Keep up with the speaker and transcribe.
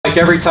Like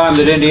every time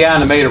that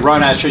Indiana made a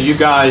run at you, you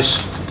guys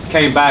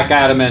came back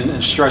at them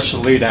and stretched the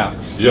lead out.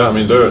 Yeah, I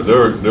mean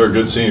they're a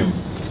good team,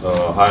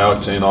 high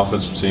octane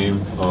offensive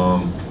team,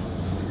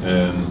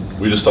 and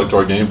we just stuck to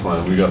our game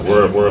plan.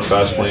 We're a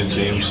fast playing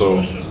team,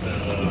 so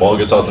the ball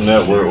gets out the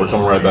net, we're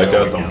coming right back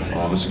at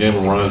them. It's a game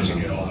of runs,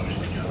 and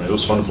it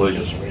was fun to play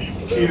against them.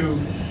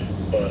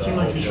 It seemed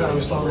like your shot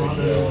was falling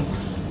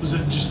on. Was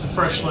it just the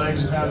fresh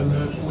legs of having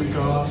the week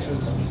off?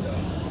 And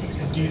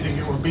do you think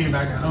it would being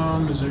back at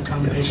home? Is it a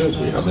combination? I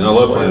mean, I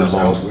love playing at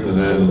home, and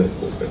then,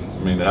 I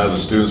mean, to have the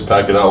students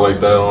pack it out like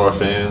that, all our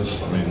fans,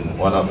 I mean,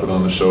 why not put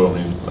on the show?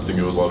 I mean, I think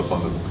it was a lot of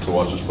fun to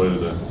watch us play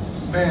today.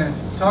 Man,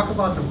 talk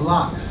about the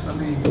blocks. I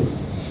mean,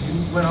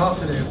 you went off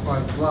today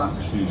about the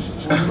blocks. Jesus.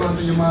 What's going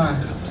through your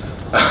mind?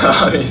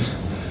 I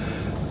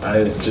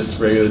mean, just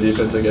regular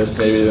defense, I guess.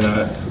 Maybe they're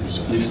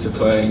not used to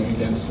playing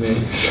against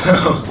me,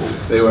 so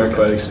they weren't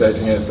quite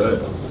expecting it.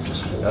 But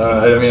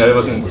I mean, I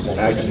wasn't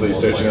actively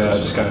searching it out;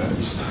 it just kind of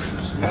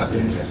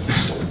happened.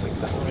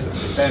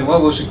 And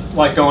what was it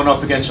like going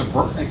up against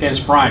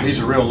Bryant? He's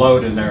a real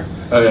load in there.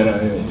 Oh yeah, no,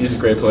 I mean, he's a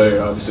great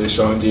player, obviously a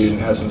strong dude,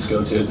 and has some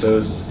skill to it. So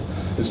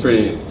it's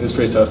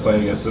pretty tough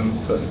playing against him,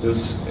 but it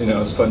was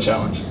a fun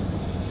challenge.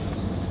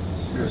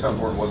 I guess how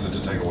important was it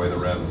to take away the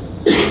rim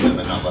and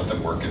then not let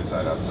them work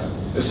inside outside?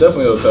 It's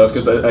definitely a little tough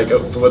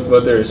because for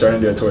what they were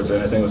starting to do towards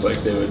it, I think it was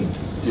like they would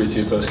do a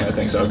two-post kind of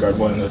thing. So I'll guard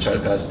one and they'll try to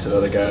pass it to the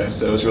other guy.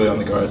 So it was really on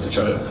the guards to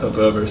try to help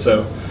over.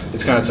 So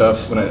it's kind of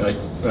tough when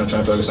I'm trying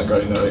to focus on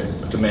guarding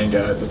the main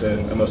guy, but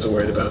then I'm also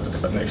worried about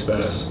the next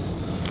pass.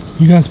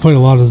 You guys played a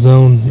lot of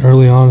zone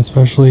early on,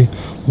 especially.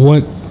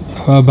 What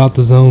about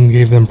the zone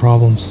gave them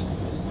problems?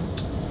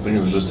 I think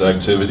it was just the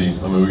activity.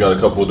 I mean, we got a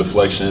couple of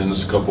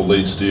deflections, a couple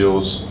late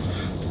steals.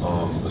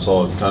 It's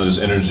all kind of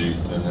just energy,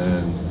 and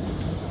then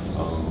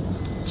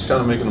just kind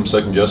of making them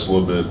second guess a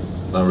little bit,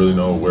 not really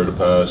know where to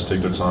pass,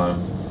 take their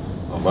time.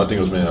 But I think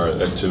it was mainly our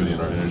activity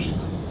and our energy.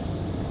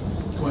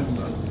 Quinton,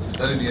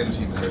 that Indiana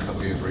team had a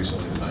couple games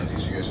recently in the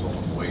 90s. You guys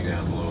falling way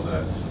down below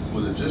that.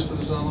 Was it just the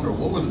zone, or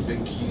what were the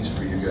big keys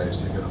for you guys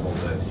to kind of hold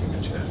that team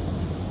in check?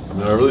 I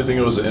mean, I really think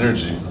it was the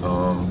energy.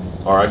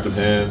 Our active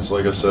hands,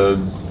 like I said,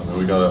 I mean,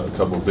 we got a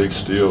couple of big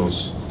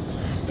steals,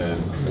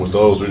 and with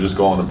those, we just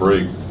go on a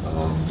break,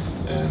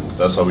 and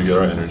that's how we get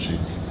our energy.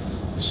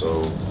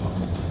 So,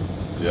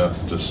 yeah,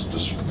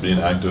 just being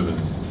active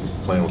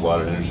and playing with a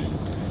lot of energy.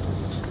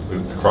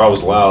 The crowd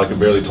was loud. I could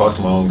barely talk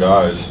to my own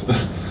guys.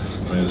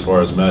 I mean, as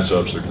far as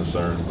matchups are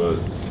concerned, but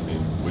I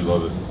mean, we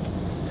love it.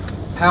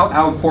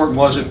 How important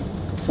was it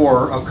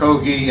for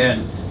Okogie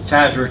and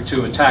Tadrick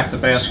to attack the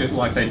basket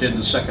like they did in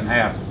the second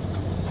half?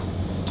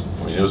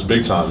 I mean, it was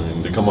big time. I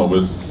mean, to come up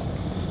with,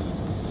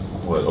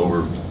 what,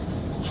 over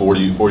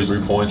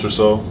 43 points or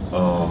so,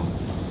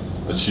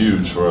 it's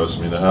huge for us. I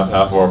mean,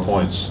 half of our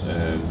points,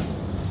 and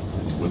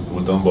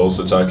with them both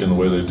attacking the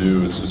way they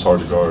do, it's hard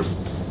to guard.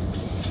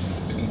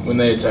 When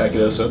they attack,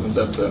 it also opens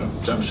up the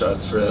jump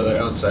shots for the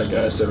other outside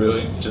guys. So it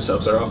really just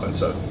helps our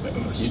offense out a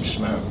huge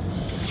amount.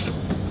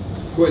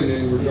 Quinton,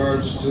 in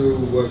regards to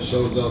what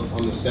shows up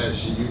on the stat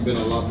sheet, you've been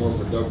a lot more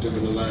productive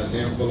in the last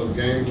handful of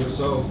games or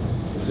so.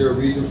 Is there a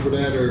reason for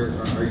that, or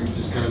are you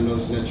just kind of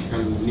noticing that you're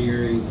kind of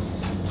nearing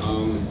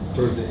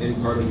towards the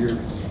end part of your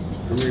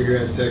career here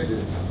at Tech?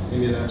 Did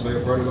any of that play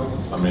a part at all?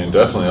 I mean,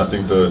 definitely. I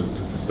think that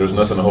there's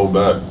nothing to hold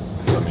back.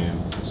 I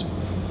mean,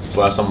 it's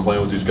the last time I'm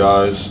playing with these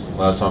guys,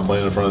 last time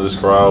playing in front of this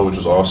crowd, which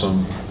was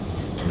awesome.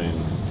 I mean,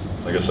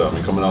 like I said, I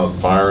mean, coming out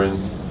firing,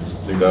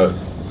 I think that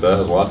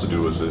has a lot to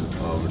do with it.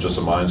 Just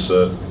a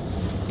mindset,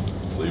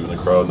 leaving the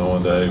crowd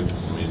knowing that, hey,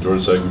 I mean,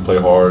 Georgia Tech, we play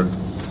hard.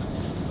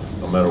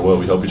 No matter what,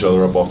 we help each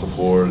other up off the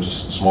floor.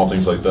 Just small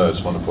things like that. It's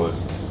fun to play.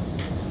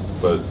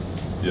 But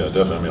yeah,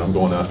 definitely. I mean, I'm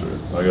going after it.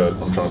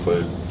 I'm trying to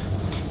play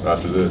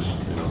after this.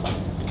 You know.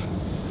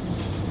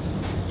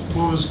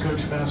 What was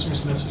Coach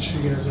Bassmer's message to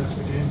you guys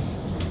after the game?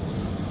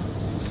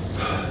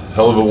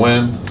 Hell of a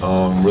win.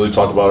 Really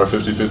talked about our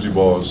 50-50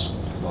 balls.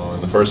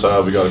 In the first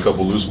half, we got a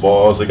couple loose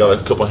balls. They got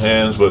a couple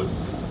hands, but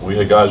we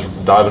had guys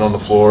diving on the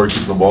floor,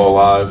 keeping the ball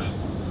alive.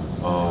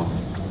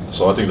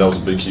 So I think that was a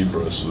big key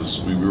for us.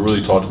 We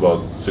really talked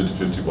about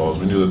 50-50 balls.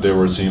 We knew that they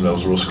were a team that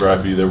was real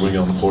scrappy. They were going to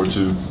get on the floor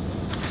too.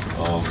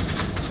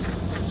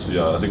 So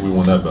yeah, I think we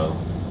won that battle.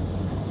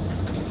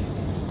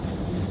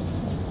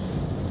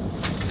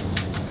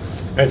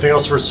 Anything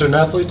else for student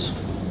athletes?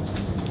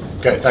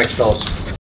 Okay, thank you, fellas.